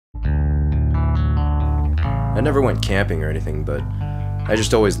I never went camping or anything, but I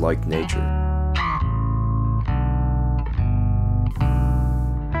just always liked nature.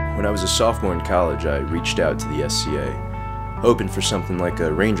 When I was a sophomore in college, I reached out to the SCA, hoping for something like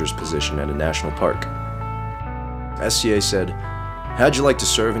a ranger's position at a national park. SCA said, "How'd you like to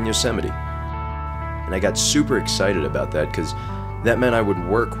serve in Yosemite?" And I got super excited about that because that meant I would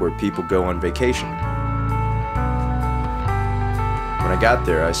work where people go on vacation. When I got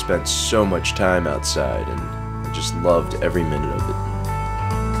there, I spent so much time outside and I just loved every minute of it.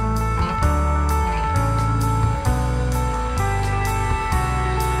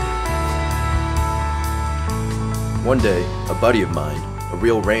 One day, a buddy of mine, a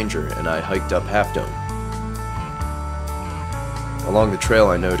real ranger, and I hiked up Half Dome. Along the trail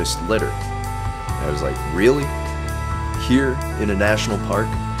I noticed litter. I was like, really? Here in a national park?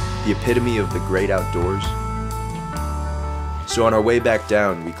 The epitome of the great outdoors? So on our way back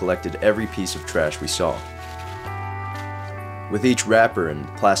down, we collected every piece of trash we saw. With each wrapper and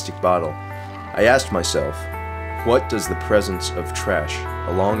plastic bottle, I asked myself, what does the presence of trash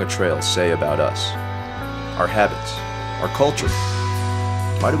along a trail say about us? Our habits, our culture?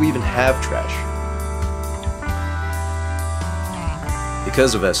 Why do we even have trash?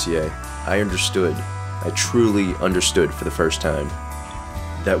 Because of SCA, I truly understood for the first time,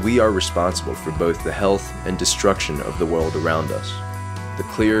 that we are responsible for both the health and destruction of the world around us. The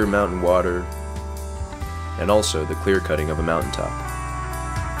clear mountain water, and also the clear cutting of a mountaintop.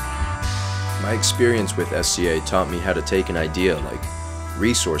 My experience with SCA taught me how to take an idea like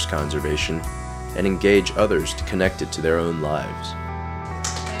resource conservation and engage others to connect it to their own lives.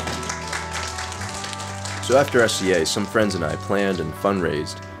 So after SCA, some friends and I planned and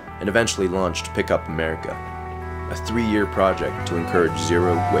fundraised and eventually launched Pick Up America, a 3-year project to encourage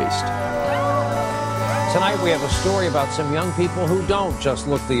zero waste. Tonight we have a story about some young people who don't just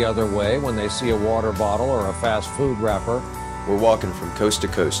look the other way when they see a water bottle or a fast food wrapper. We're walking from coast to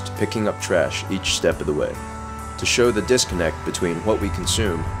coast, picking up trash each step of the way, to show the disconnect between what we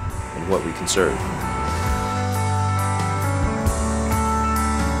consume and what we conserve.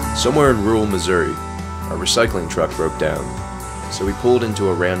 Somewhere in rural Missouri, our recycling truck broke down, so we pulled into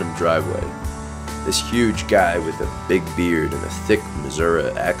a random driveway. This huge guy with a big beard and a thick Missouri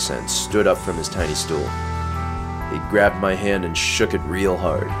accent stood up from his tiny stool. He grabbed my hand and shook it real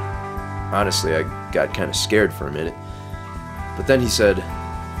hard. Honestly, I got kind of scared for a minute. But then he said,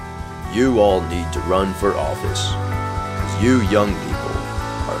 "You all need to run for office, because you young people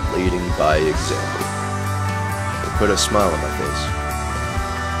are leading by example." It put a smile on my face.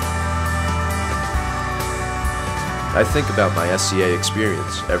 I think about my SCA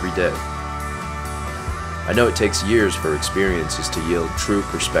experience every day. I know it takes years for experiences to yield true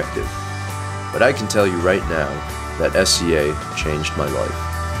perspective, but I can tell you right now that SCA changed my life.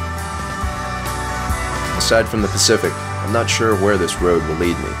 Aside from the Pacific, I'm not sure where this road will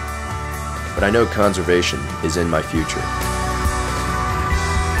lead me, but I know conservation is in my future.